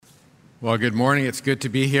Well, good morning. It's good to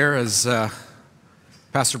be here. As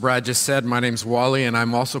Pastor Brad just said, my name's Wally, and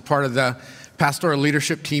I'm also part of the pastoral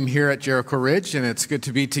leadership team here at Jericho Ridge, and it's good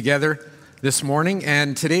to be together this morning.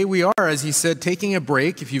 And today we are, as he said, taking a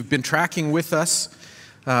break. If you've been tracking with us,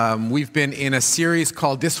 we've been in a series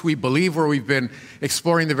called This We Believe, where we've been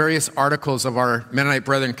exploring the various articles of our Mennonite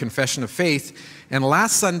Brethren Confession of Faith. And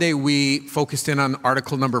last Sunday, we focused in on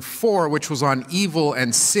article number 4, which was on evil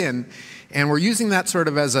and sin. And we're using that sort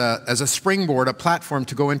of as a springboard, a platform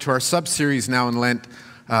to go into our sub-series now in Lent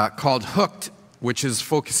called Hooked, which is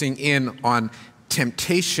focusing in on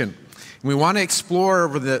temptation. And we want to explore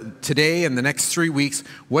over today and the next 3 weeks,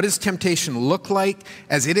 what does temptation look like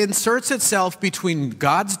as it inserts itself between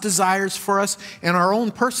God's desires for us and our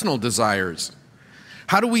own personal desires?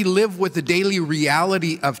 How do we live with the daily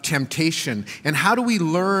reality of temptation? And how do we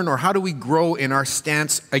learn, or how do we grow in our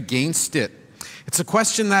stance against it? It's a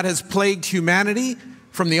question that has plagued humanity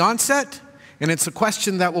from the onset, and it's a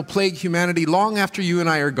question that will plague humanity long after you and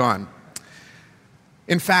I are gone.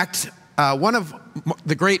 In fact, one of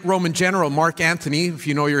the great Roman general, Mark Antony, if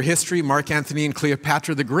you know your history, Mark Antony and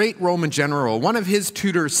Cleopatra, the great Roman general, one of his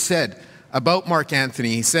tutors said about Mark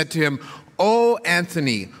Antony, he said to him, "O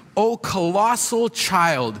Antony, O colossal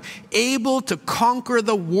child, able to conquer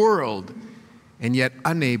the world, and yet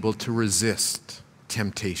unable to resist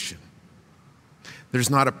temptation." There's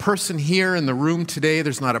not a person here in the room today,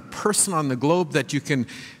 there's not a person on the globe that you can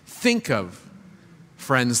think of,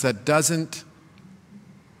 friends, that doesn't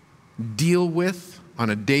deal with, on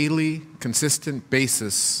a daily, consistent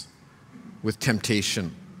basis, with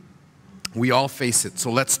temptation. We all face it, so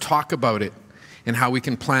let's talk about it and how we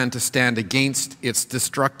can plan to stand against its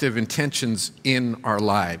destructive intentions in our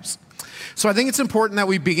lives. So I think it's important that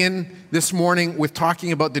we begin this morning with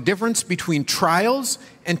talking about the difference between trials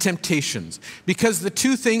and temptations, because the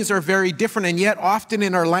two things are very different, and yet often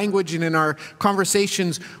in our language and in our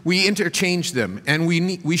conversations we interchange them, and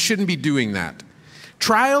we shouldn't be doing that.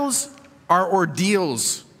 Trials are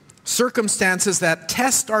ordeals, circumstances that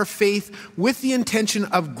test our faith with the intention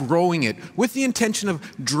of growing it, with the intention of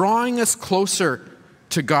drawing us closer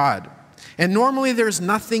to God. And normally there's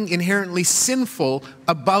nothing inherently sinful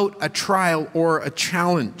about a trial or a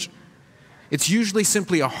challenge. It's usually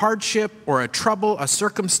simply a hardship or a trouble, a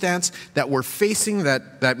circumstance that we're facing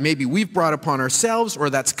that maybe we've brought upon ourselves, or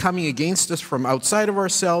that's coming against us from outside of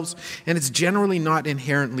ourselves, and it's generally not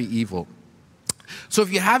inherently evil. So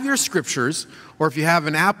if you have your scriptures, or if you have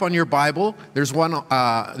an app on your Bible, there's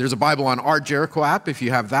a Bible on our Jericho app if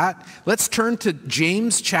you have that. Let's turn to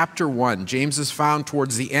James chapter 1. James is found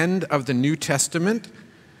towards the end of the New Testament.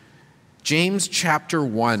 James chapter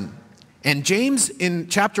 1. And James in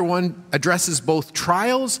chapter 1 addresses both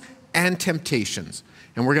trials and temptations.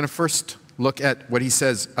 And we're going to first look at what he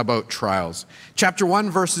says about trials. Chapter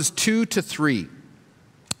 1, verses 2 to 3.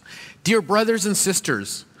 Dear brothers and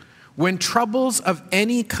sisters, when troubles of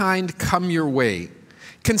any kind come your way,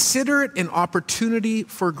 consider it an opportunity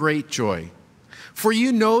for great joy. For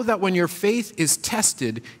you know that when your faith is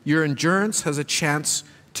tested, your endurance has a chance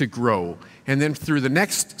to grow. And then through the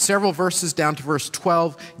next several verses down to verse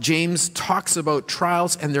 12, James talks about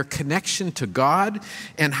trials and their connection to God,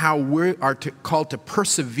 and how we are called to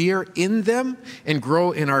persevere in them and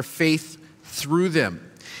grow in our faith through them.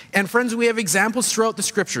 And friends, we have examples throughout the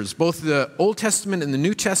scriptures, both the Old Testament and the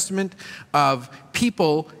New Testament, of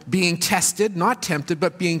people being tested, not tempted,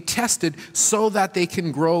 but being tested so that they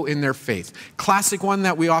can grow in their faith. Classic one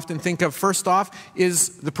that we often think of first off is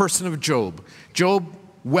the person of Job. Job,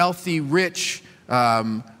 wealthy, rich,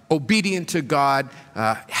 obedient to God,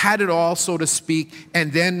 had it all, so to speak,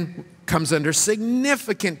 and then comes under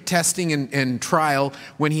significant testing and trial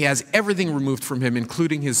when he has everything removed from him,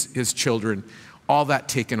 including his children. All that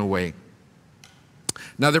taken away.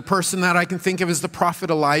 Another person that I can think of is the prophet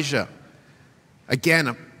Elijah. Again,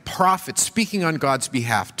 a prophet speaking on God's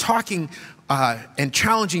behalf, talking and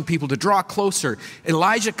challenging people to draw closer.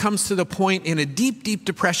 Elijah comes to the point in a deep, deep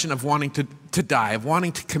depression of wanting to die, of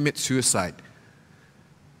wanting to commit suicide.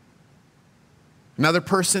 Another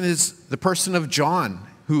person is the person of John,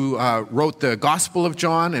 who wrote the Gospel of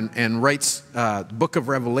John and writes the book of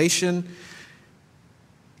Revelation.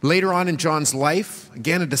 Later on in John's life,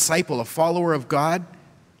 again a disciple, a follower of God,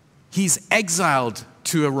 he's exiled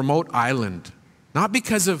to a remote island, not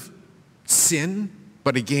because of sin,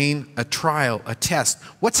 but again, a trial, a test.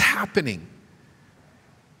 What's happening?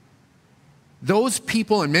 Those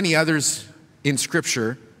people and many others in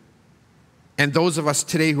Scripture, and those of us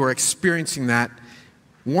today who are experiencing that,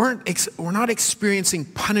 we're not experiencing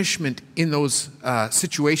punishment in those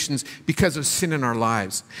situations because of sin in our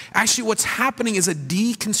lives. Actually, what's happening is a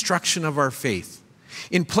deconstruction of our faith.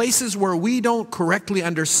 In places where we don't correctly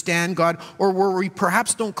understand God, or where we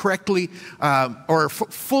perhaps don't correctly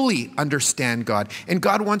fully understand God. And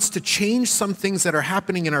God wants to change some things that are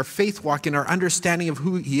happening in our faith walk, in our understanding of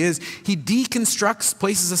who He is. He deconstructs,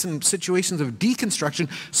 places us in situations of deconstruction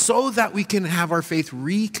so that we can have our faith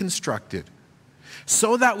reconstructed,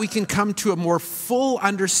 so that we can come to a more full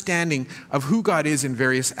understanding of who God is in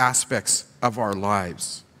various aspects of our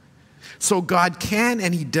lives. So God can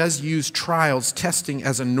and He does use trials, testing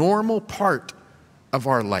as a normal part of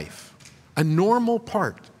our life. A normal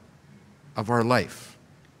part of our life.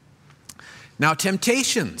 Now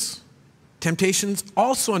temptations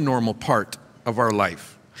also a normal part of our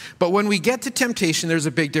life. But when we get to temptation, there's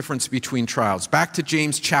a big difference between trials. Back to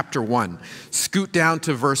James chapter 1. Scoot down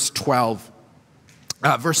to verse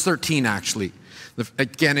 13 actually.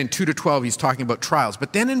 Again, in 2 to 12, he's talking about trials.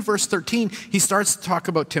 But then in verse 13, he starts to talk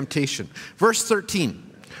about temptation. Verse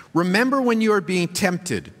 13, remember when you are being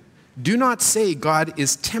tempted, do not say God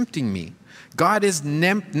is tempting me. God is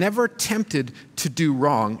never tempted to do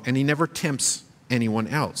wrong, and He never tempts anyone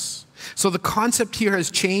else. So the concept here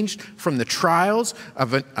has changed from the trials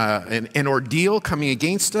of an ordeal coming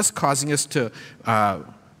against us, causing us to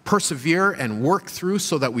persevere and work through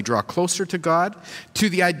so that we draw closer to God, to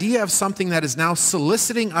the idea of something that is now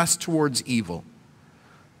soliciting us towards evil.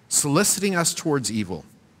 Soliciting us towards evil.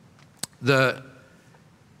 The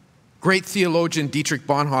great theologian Dietrich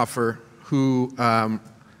Bonhoeffer, who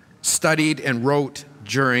studied and wrote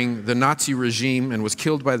during the Nazi regime and was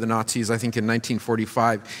killed by the Nazis, I think in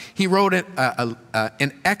 1945, he wrote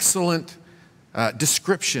an excellent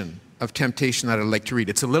description of temptation that I'd like to read.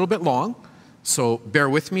 It's a little bit long, so bear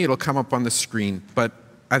with me, it'll come up on the screen, but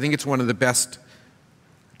I think it's one of the best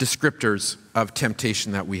descriptors of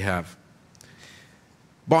temptation that we have.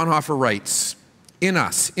 Bonhoeffer writes, in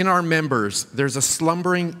us, in our members, there's a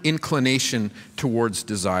slumbering inclination towards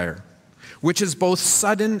desire, which is both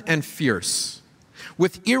sudden and fierce.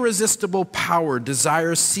 With irresistible power,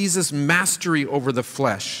 desire seizes mastery over the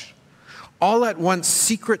flesh. All at once,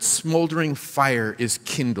 secret smoldering fire is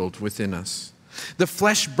kindled within us. The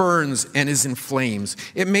flesh burns and is in flames.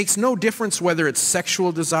 It makes no difference whether it's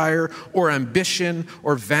sexual desire or ambition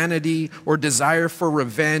or vanity or desire for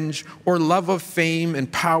revenge or love of fame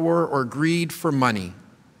and power or greed for money.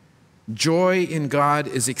 Joy in God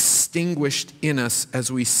is extinguished in us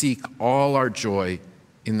as we seek all our joy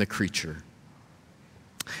in the creature.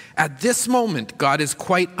 At this moment, God is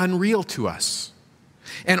quite unreal to us,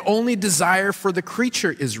 and only desire for the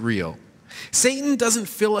creature is real. Satan doesn't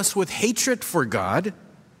fill us with hatred for God,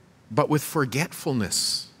 but with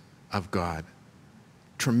forgetfulness of God.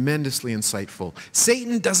 Tremendously insightful.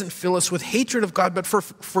 Satan doesn't fill us with hatred of God, but for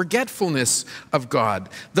forgetfulness of God.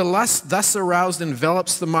 The lust thus aroused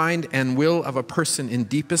envelops the mind and will of a person in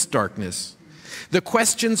deepest darkness. The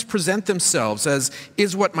questions present themselves as,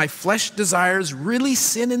 is what my flesh desires really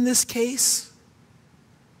sin in this case?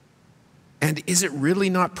 And is it really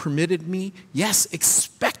not permitted me? Yes,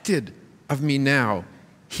 expected of me now,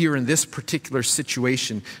 here in this particular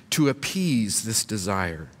situation, to appease this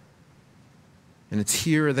desire. And it's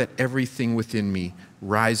here that everything within me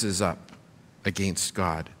rises up against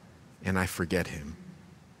God, and I forget Him.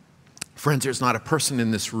 Friends, there's not a person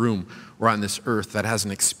in this room or on this earth that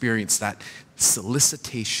hasn't experienced that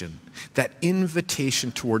solicitation, that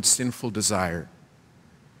invitation towards sinful desire,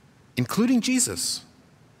 including Jesus,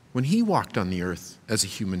 when He walked on the earth as a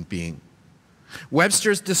human being.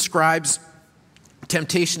 Webster describes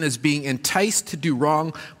temptation as being enticed to do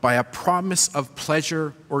wrong by a promise of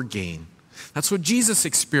pleasure or gain. That's what Jesus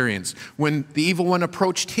experienced when the evil one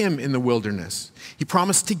approached Him in the wilderness. He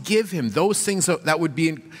promised to give Him those things that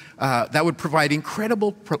would provide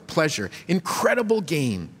incredible pleasure, incredible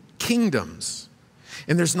gain, kingdoms.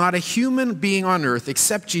 And there's not a human being on earth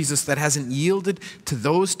except Jesus that hasn't yielded to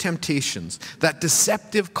those temptations, that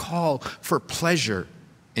deceptive call for pleasure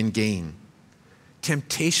and gain.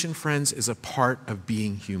 Temptation, friends, is a part of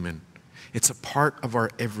being human. It's a part of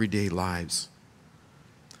our everyday lives.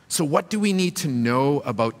 So what do we need to know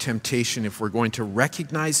about temptation if we're going to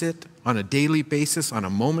recognize it on a daily basis, on a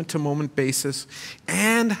moment-to-moment basis,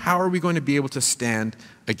 and how are we going to be able to stand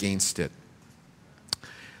against it?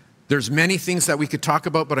 There's many things that we could talk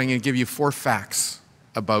about, but I'm going to give you 4 facts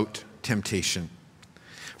about temptation.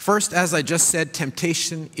 First, as I just said,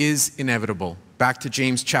 temptation is inevitable. Back to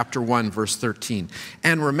James chapter 1, verse 13.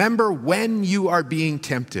 And remember when you are being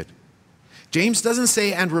tempted. James doesn't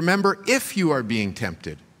say, and remember if you are being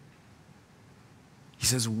tempted. He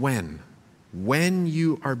says, when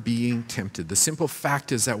you are being tempted. The simple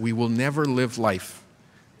fact is that we will never live life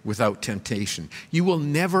without temptation. You will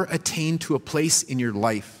never attain to a place in your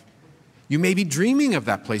life. You may be dreaming of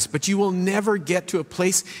that place, but you will never get to a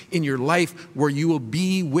place in your life where you will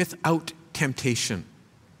be without temptation.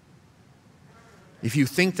 If you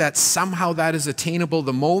think that somehow that is attainable,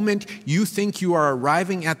 the moment you think you are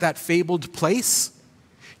arriving at that fabled place,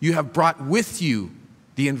 you have brought with you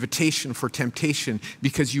the invitation for temptation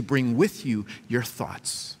because you bring with you your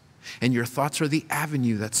thoughts. And your thoughts are the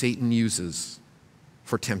avenue that Satan uses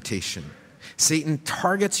for temptation. Satan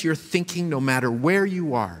targets your thinking no matter where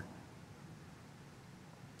you are.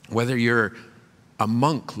 Whether you're a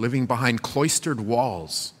monk living behind cloistered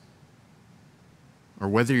walls, or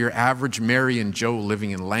whether you're average Mary and Joe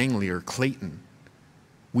living in Langley or Clayton,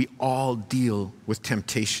 we all deal with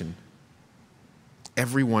temptation.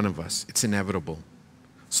 Every one of us. It's inevitable.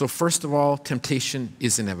 So first of all, temptation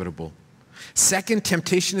is inevitable. Second,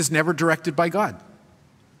 temptation is never directed by God.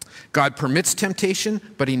 God permits temptation,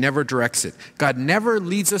 but he never directs it. God never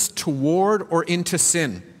leads us toward or into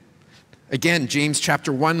sin. Again, James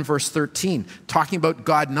chapter 1, verse 13, talking about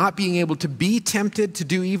God not being able to be tempted to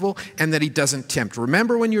do evil and that he doesn't tempt.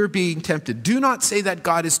 Remember when you're being tempted, do not say that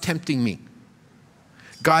God is tempting me.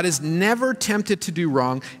 God is never tempted to do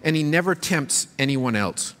wrong, and he never tempts anyone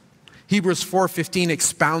else. Hebrews 4:15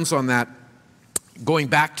 expounds on that, going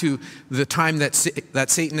back to the time that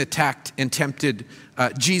Satan attacked and tempted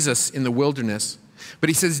Jesus in the wilderness. But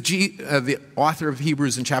he says, the author of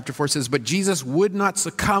Hebrews in chapter 4 says, but Jesus would not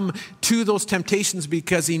succumb to those temptations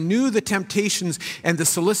because he knew the temptations and the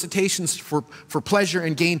solicitations for pleasure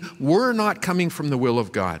and gain were not coming from the will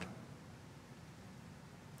of God.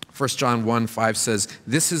 1 John 1:5 says,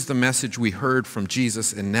 this is the message we heard from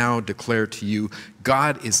Jesus and now declare to you,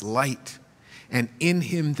 God is light, and in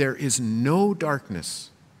him there is no darkness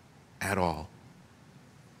at all.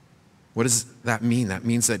 What does that mean? That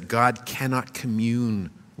means that God cannot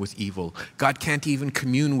commune with evil. God can't even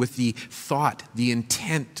commune with the thought, the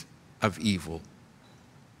intent of evil.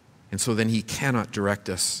 And so then he cannot direct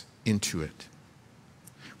us into it.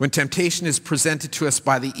 When temptation is presented to us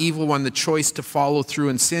by the evil one, the choice to follow through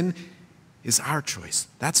and sin is our choice.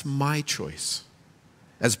 That's my choice.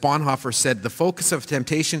 As Bonhoeffer said, the focus of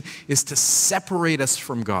temptation is to separate us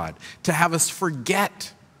from God, to have us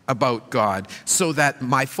forget about God, so that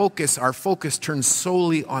our focus turns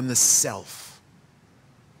solely on the self.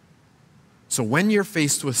 So when you're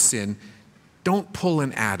faced with sin, don't pull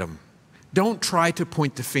an Adam. Don't try to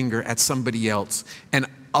point the finger at somebody else and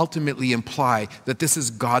ultimately imply that this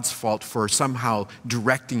is God's fault for somehow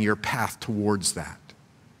directing your path towards that.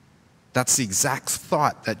 That's the exact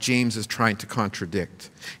thought that James is trying to contradict.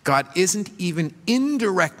 God isn't even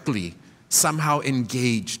indirectly somehow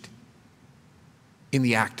engaged in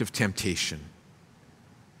the act of temptation.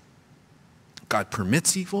 God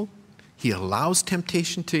permits evil, he allows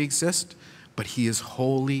temptation to exist, but he is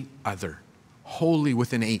wholly other, wholly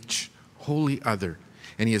with an H, wholly other,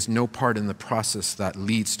 and he has no part in the process that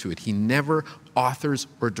leads to it. He never authors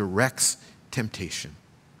or directs temptation.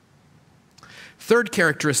 Third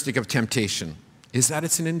characteristic of temptation is that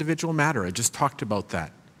it's an individual matter. I just talked about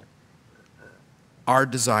that. Our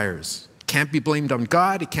desires. Can't be blamed on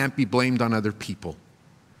God, it can't be blamed on other people.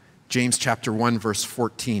 James chapter 1, verse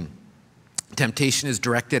 14. Temptation is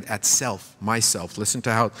directed at self, myself. Listen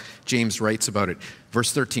to how James writes about it.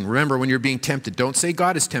 Verse 13, remember when you're being tempted, don't say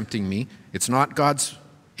God is tempting me. It's not God's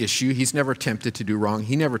issue. He's never tempted to do wrong.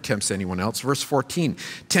 He never tempts anyone else. Verse 14,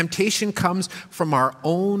 temptation comes from our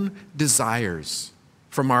own desires,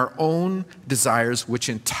 which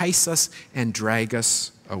entice us and drag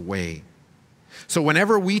us away. So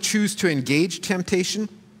whenever we choose to engage temptation,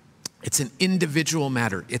 it's an individual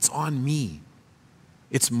matter. It's on me.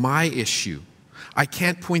 It's my issue. I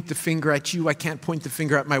can't point the finger at you. I can't point the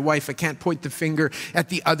finger at my wife. I can't point the finger at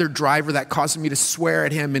the other driver that caused me to swear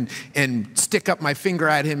at him and stick up my finger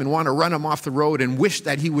at him and want to run him off the road and wish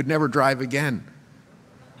that he would never drive again.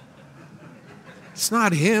 It's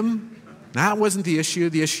not him. That wasn't the issue.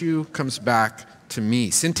 The issue comes back to me.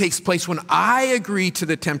 Sin takes place when I agree to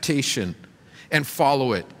the temptation and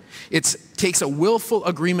follow it. It takes a willful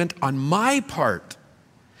agreement on my part,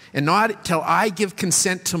 and not till I give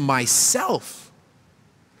consent to myself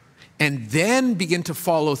and then begin to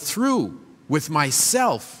follow through with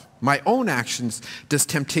myself, my own actions, does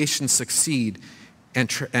temptation succeed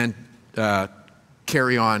and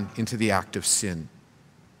carry on into the act of sin.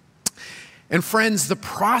 And friends, the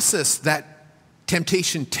process that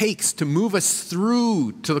temptation takes to move us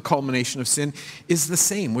through to the culmination of sin is the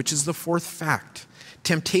same, which is the fourth fact.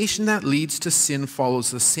 Temptation that leads to sin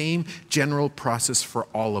follows the same general process for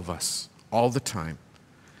all of us, all the time.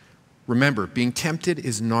 Remember, being tempted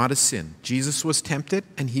is not a sin. Jesus was tempted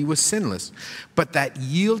and he was sinless. But that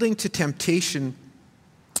yielding to temptation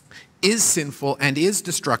is sinful and is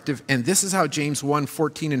destructive, and this is how James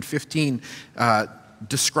 1:14 and 15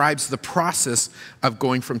 describes the process of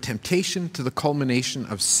going from temptation to the culmination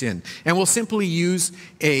of sin. And we'll simply use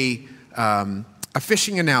a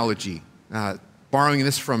fishing analogy, borrowing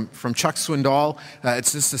this from Chuck Swindoll.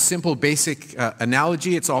 It's just a simple, basic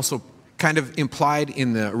analogy. It's also kind of implied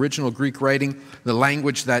in the original Greek writing, the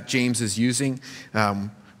language that James is using.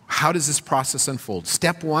 How does this process unfold?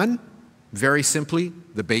 Step one, very simply,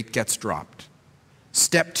 the bait gets dropped.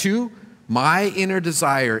 Step two, my inner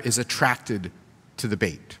desire is attracted to the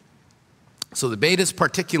bait. So the bait is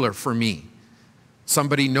particular for me.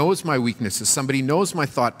 Somebody knows my weaknesses. Somebody knows my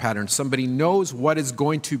thought patterns. Somebody knows what is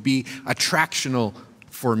going to be attractional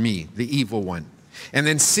for me, the evil one. And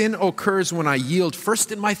then sin occurs when I yield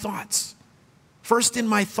first in my thoughts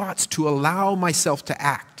to allow myself to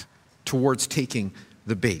act towards taking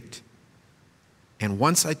the bait. And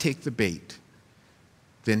once I take the bait,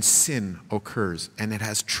 then sin occurs, and it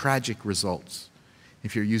has tragic results.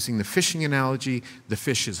 If you're using the fishing analogy, the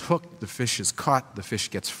fish is hooked, the fish is caught, the fish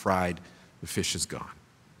gets fried, the fish is gone.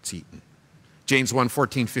 It's eaten. James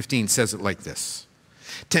 1:14, 15 says it like this.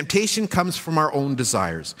 Temptation comes from our own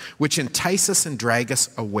desires, which entice us and drag us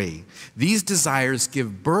away. These desires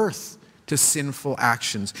give birth to sinful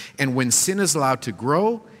actions, and when sin is allowed to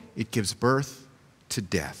grow, it gives birth to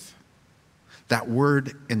death. That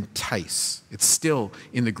word entice, it's still,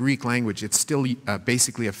 in the Greek language, it's still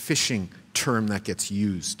basically a fishing term that gets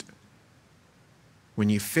used. When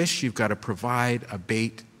you fish, you've got to provide a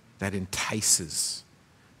bait that entices.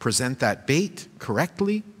 Present that bait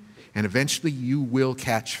correctly, and eventually you will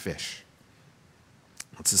catch fish.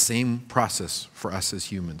 It's the same process for us as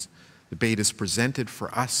humans. The bait is presented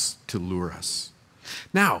for us to lure us.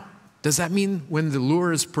 Now, does that mean when the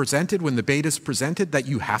lure is presented, when the bait is presented, that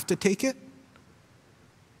you have to take it?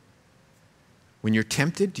 When you're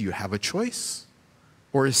tempted, do you have a choice?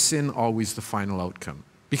 Or is sin always the final outcome?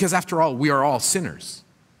 Because after all, we are all sinners.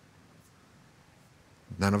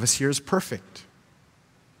 None of us here is perfect.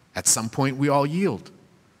 At some point, we all yield.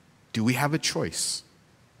 Do we have a choice?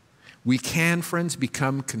 We can, friends,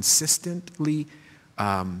 become consistently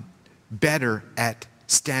better at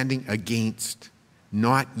standing against,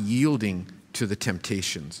 not yielding to the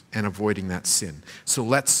temptations and avoiding that sin. So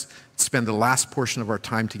let's spend the last portion of our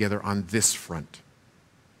time together on this front.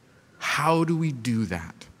 How do we do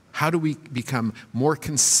that? How do we become more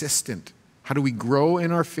consistent? How do we grow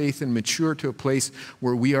in our faith and mature to a place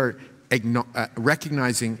where we are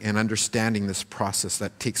recognizing and understanding this process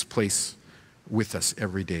that takes place with us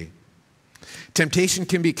every day? Temptation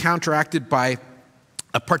can be counteracted by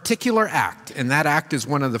a particular act, and that act is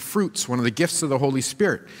one of the fruits, one of the gifts of the Holy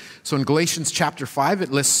Spirit. So in Galatians chapter 5,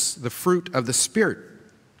 it lists the fruit of the Spirit.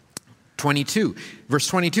 Verse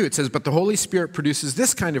 22, it says, but the Holy Spirit produces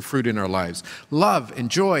this kind of fruit in our lives: love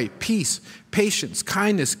and joy, peace, patience,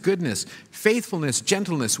 kindness, goodness, faithfulness,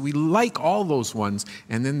 gentleness. We like all those ones.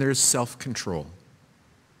 And then there's self-control.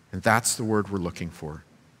 And that's the word we're looking for.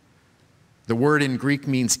 The word in Greek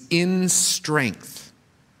means in strength,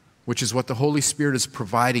 which is what the Holy Spirit is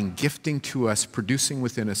providing, gifting to us, producing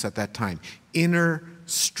within us at that time. Inner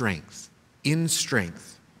strength, in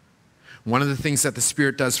strength. One of the things that the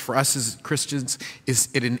Spirit does for us as Christians is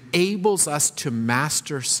it enables us to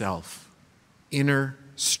master self, inner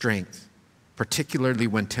strength, particularly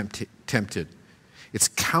when tempted. It's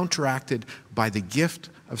counteracted by the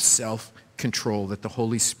gift of self-control that the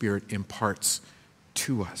Holy Spirit imparts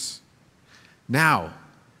to us. Now,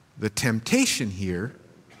 the temptation here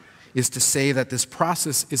is to say that this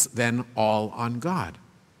process is then all on God.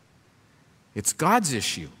 It's God's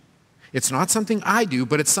issue. It's not something I do,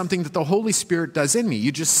 but it's something that the Holy Spirit does in me.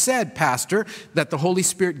 You just said, Pastor, that the Holy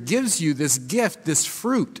Spirit gives you this gift, this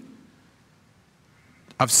fruit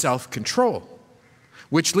of self-control,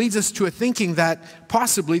 which leads us to a thinking that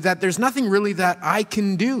possibly that there's nothing really that I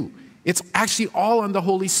can do. It's actually all on the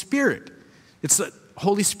Holy Spirit. It's the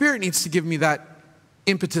Holy Spirit needs to give me that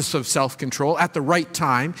impetus of self-control at the right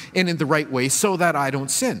time and in the right way so that I don't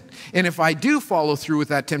sin. And if I do follow through with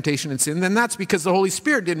that temptation and sin, then that's because the Holy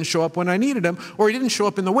Spirit didn't show up when I needed him, or he didn't show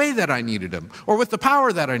up in the way that I needed him, or with the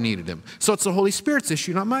power that I needed him. So it's the Holy Spirit's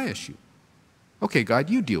issue, not my issue. Okay, God,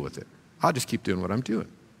 you deal with it. I'll just keep doing what I'm doing.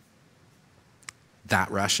 That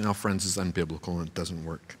rationale, friends, is unbiblical and it doesn't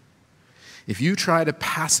work. If you try to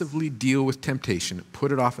passively deal with temptation,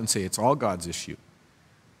 put it off and say it's all God's issue,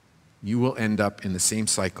 you will end up in the same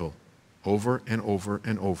cycle over and over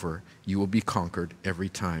and over. You will be conquered every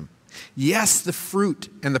time. Yes, the fruit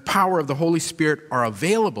and the power of the Holy Spirit are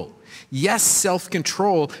available. Yes,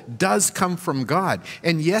 self-control does come from God.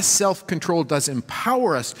 And yes, self-control does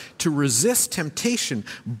empower us to resist temptation.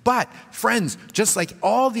 But, friends, just like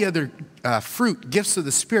all the other fruit, gifts of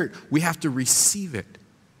the Spirit, we have to receive it.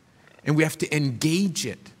 And we have to engage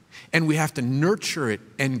it. And we have to nurture it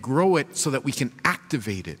and grow it so that we can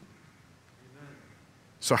activate it.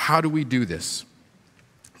 So how do we do this?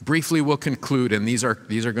 Briefly, we'll conclude, and these are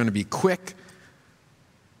going to be quick,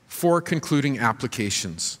 4 concluding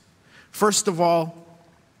applications. First of all,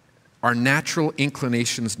 our natural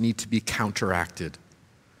inclinations need to be counteracted.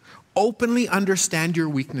 Openly understand your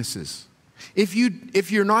weaknesses. If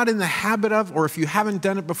you're not in the habit of, or if you haven't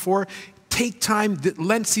done it before, take time. The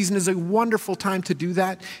Lent season is a wonderful time to do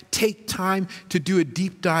that. Take time to do a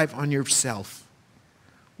deep dive on yourself.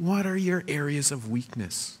 What are your areas of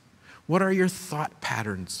weakness? What are your thought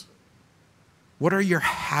patterns? What are your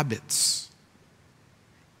habits?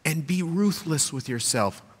 And be ruthless with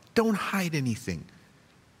yourself. Don't hide anything.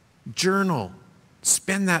 Journal.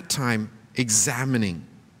 Spend that time examining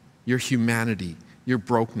your humanity, your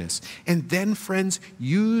brokenness. And then, friends,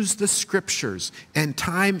 use the scriptures and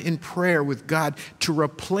time in prayer with God to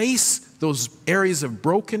replace those areas of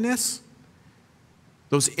brokenness,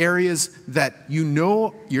 those areas that you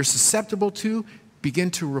know you're susceptible to.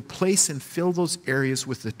 Begin to replace and fill those areas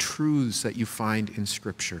with the truths that you find in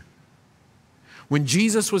Scripture. When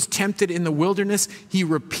Jesus was tempted in the wilderness, he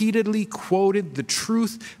repeatedly quoted the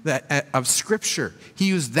truth of Scripture. He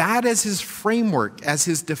used that as his framework, as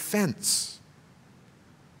his defense.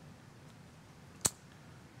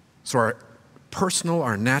 So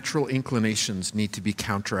our natural inclinations need to be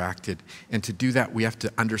counteracted. And to do that, we have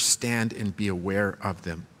to understand and be aware of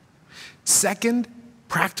them. Second,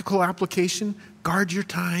 practical application, guard your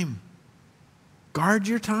time. Guard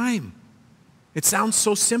your time. It sounds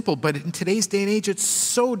so simple, but in today's day and age, it's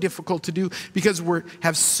so difficult to do because we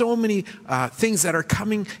have so many things that are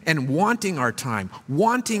coming and wanting our time,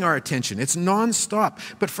 wanting our attention. It's nonstop.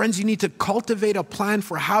 But friends, you need to cultivate a plan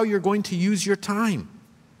for how you're going to use your time.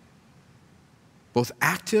 Both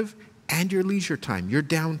active and your leisure time, your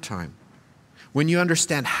downtime. When you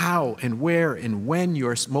understand how and where and when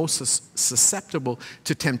you're most susceptible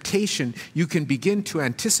to temptation, you can begin to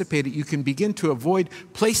anticipate it. You can begin to avoid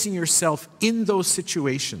placing yourself in those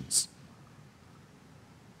situations.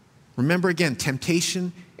 Remember again,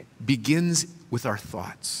 temptation begins with our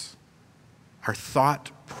thoughts. Our thought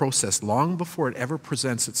process long before it ever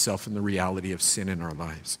presents itself in the reality of sin in our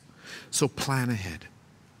lives. So plan ahead.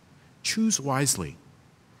 Choose wisely.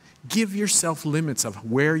 Give yourself limits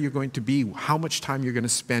of where you're going to be, how much time you're going to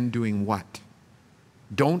spend doing what.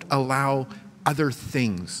 Don't allow other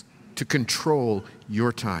things to control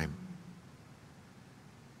your time.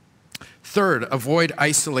 Third, avoid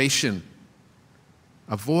isolation.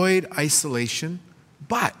 Avoid isolation,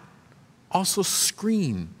 but also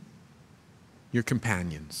screen your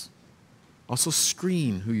companions. Also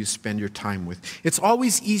screen who you spend your time with. It's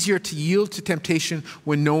always easier to yield to temptation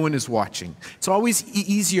when no one is watching. It's always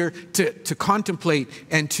easier to contemplate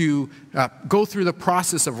and to go through the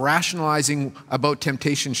process of rationalizing about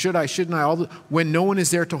temptation. Should I, shouldn't I? When no one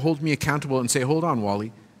is there to hold me accountable and say, hold on,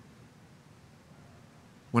 Wally.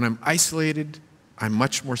 When I'm isolated, I'm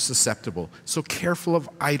much more susceptible. So careful of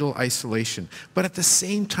idle isolation. But at the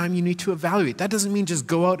same time, you need to evaluate. That doesn't mean just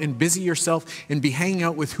go out and busy yourself and be hanging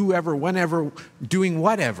out with whoever, whenever, doing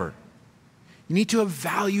whatever. You need to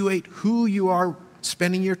evaluate who you are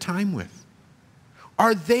spending your time with.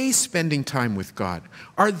 Are they spending time with God?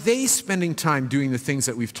 Are they spending time doing the things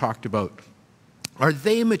that we've talked about? Are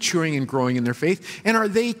they maturing and growing in their faith? And are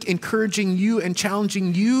they encouraging you and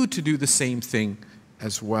challenging you to do the same thing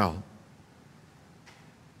as well?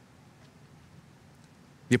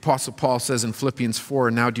 The Apostle Paul says in Philippians 4,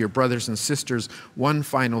 now, dear brothers and sisters, one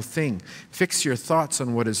final thing. Fix your thoughts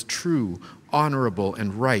on what is true, honorable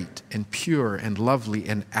and right and pure and lovely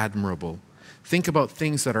and admirable. Think about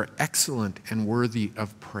things that are excellent and worthy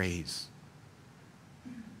of praise.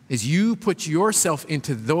 As you put yourself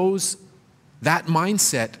into that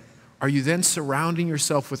mindset, are you then surrounding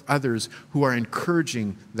yourself with others who are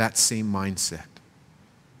encouraging that same mindset?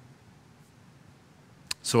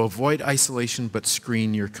 So avoid isolation, but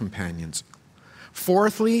screen your companions.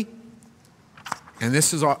 Fourthly, and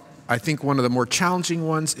this is, I think, one of the more challenging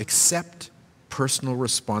ones, accept personal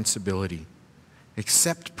responsibility.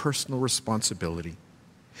 Accept personal responsibility.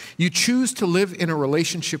 You choose to live in a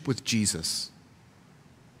relationship with Jesus.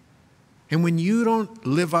 And when you don't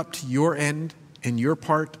live up to your end and your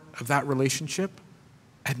part of that relationship,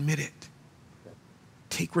 admit it.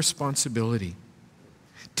 Take responsibility.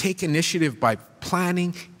 Take initiative by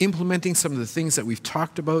planning, implementing some of the things that we've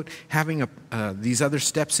talked about, having these other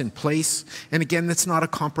steps in place. And again, that's not a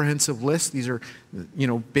comprehensive list. These are,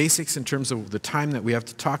 basics in terms of the time that we have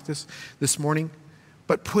to talk this morning.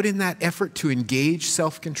 But put in that effort to engage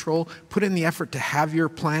self-control. Put in the effort to have your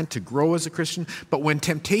plan to grow as a Christian. But when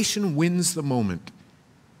temptation wins the moment,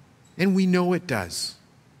 and we know it does,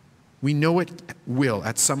 we know it will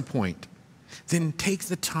at some point, then take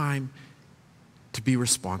the time to be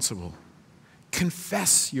responsible.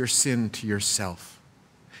 Confess your sin to yourself.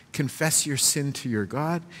 Confess your sin to your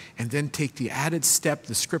God, and then take the added step,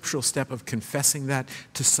 the scriptural step of confessing that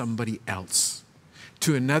to somebody else,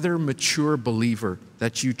 to another mature believer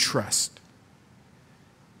that you trust.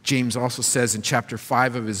 James also says in chapter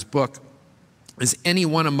 5 of his book, "Is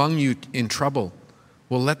anyone among you in trouble?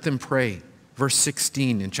 Well, let them pray." Verse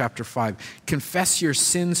 16 in chapter 5, "Confess your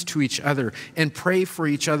sins to each other and pray for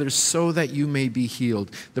each other so that you may be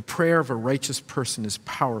healed. The prayer of a righteous person is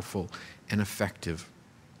powerful and effective."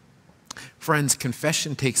 Friends,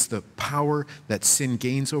 confession takes the power that sin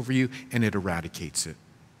gains over you and it eradicates it.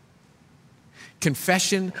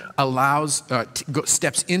 Confession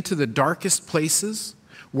steps into the darkest places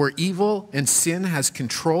where evil and sin has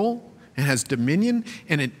control and has dominion,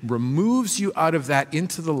 and it removes you out of that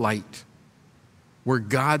into the light, where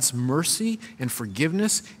God's mercy and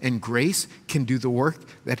forgiveness and grace can do the work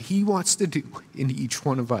that He wants to do in each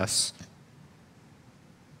one of us.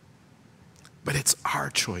 But it's our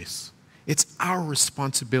choice. It's our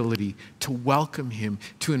responsibility to welcome Him,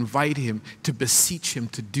 to invite Him, to beseech Him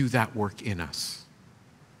to do that work in us.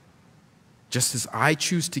 Just as I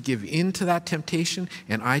choose to give in to that temptation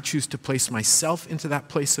and I choose to place myself into that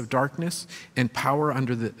place of darkness and power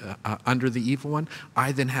under the evil one,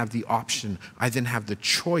 I then have the option, I then have the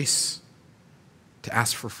choice to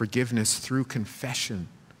ask for forgiveness through confession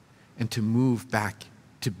and to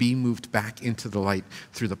be moved back into the light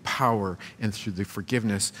through the power and through the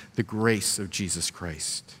forgiveness, the grace of Jesus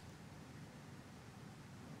Christ.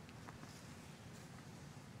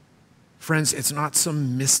 Friends, it's not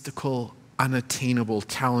some mystical, unattainable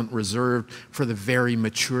talent reserved for the very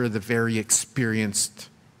mature, the very experienced,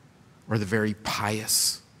 or the very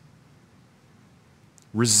pious.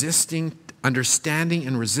 Understanding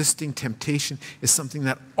and resisting temptation is something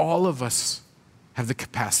that all of us have the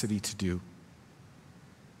capacity to do.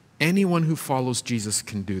 Anyone who follows Jesus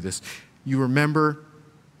can do this. You remember,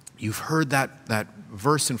 you've heard that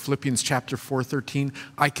verse in Philippians chapter 4:13,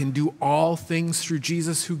 "I can do all things through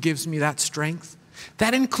Jesus who gives me that strength."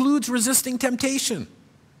 That includes resisting temptation.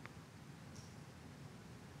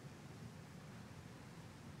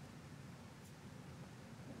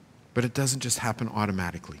 But it doesn't just happen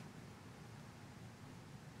automatically.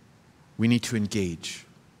 We need to engage.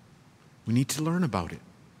 We need to learn about it.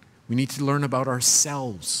 We need to learn about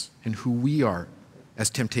ourselves and who we are as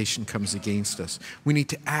temptation comes against us. We need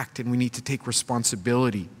to act and we need to take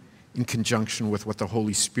responsibility in conjunction with what the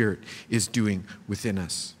Holy Spirit is doing within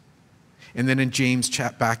us. And then in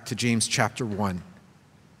back to James chapter 1,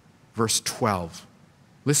 verse 12.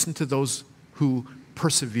 Listen to those who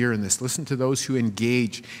persevere in this. Listen to those who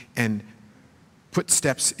engage and put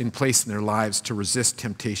steps in place in their lives to resist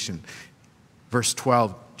temptation. Verse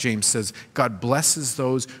 12, James says, "God blesses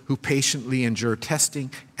those who patiently endure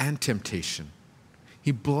testing and temptation."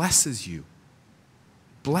 He blesses you.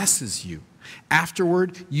 Blesses you.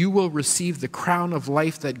 Afterward, you will receive the crown of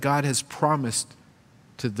life that God has promised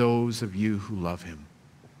to those of you who love Him.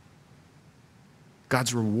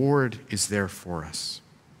 God's reward is there for us.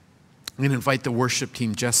 I'm going to invite the worship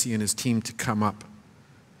team, Jesse and his team, to come up.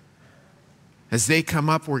 As they come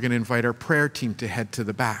up, we're going to invite our prayer team to head to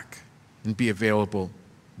the back and be available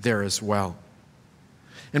there as well.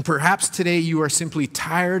 And perhaps today you are simply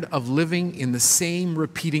tired of living in the same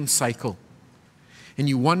repeating cycle. And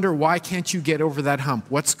you wonder, why can't you get over that hump?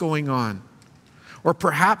 What's going on? Or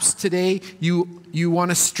perhaps today you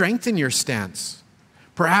want to strengthen your stance.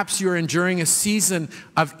 Perhaps you're enduring a season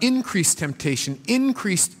of increased temptation,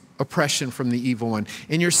 increased oppression from the evil one.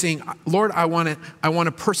 And you're saying, "Lord, I want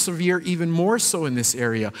to persevere even more so in this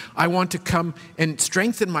area. I want to come and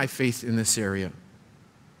strengthen my faith in this area."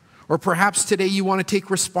 Or perhaps today you want to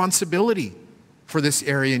take responsibility for this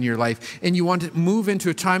area in your life and you want to move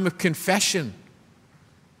into a time of confession.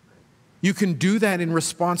 You can do that in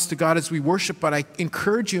response to God as we worship, but I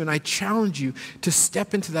encourage you and I challenge you to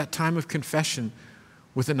step into that time of confession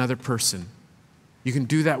with another person. You can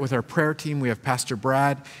do that with our prayer team. We have Pastor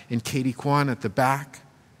Brad and Katie Kwan at the back.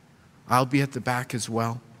 I'll be at the back as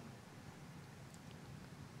well.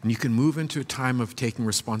 And you can move into a time of taking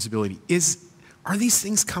responsibility. Are these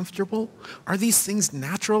things comfortable? Are these things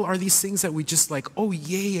natural? Are these things that we just like, oh,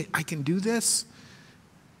 yay, I can do this?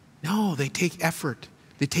 No, they take effort.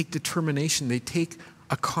 They take determination. They take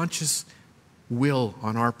a conscious will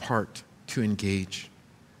on our part to engage.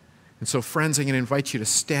 And so, friends, I'm going to invite you to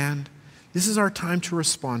stand. This is our time to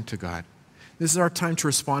respond to God. This is our time to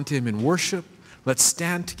respond to Him in worship. Let's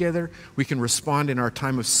stand together. We can respond in our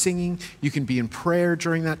time of singing. You can be in prayer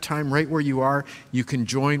during that time right where you are. You can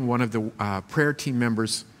join one of the prayer team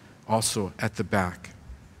members also at the back.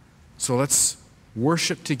 So let's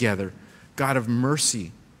worship together. God of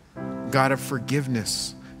mercy, God of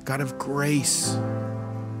forgiveness, God of grace,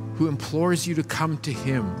 who implores you to come to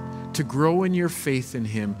Him, to grow in your faith in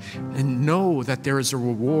Him, and know that there is a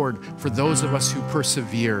reward for those of us who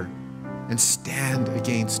persevere and stand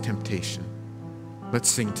against temptation. Let's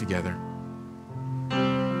sing together.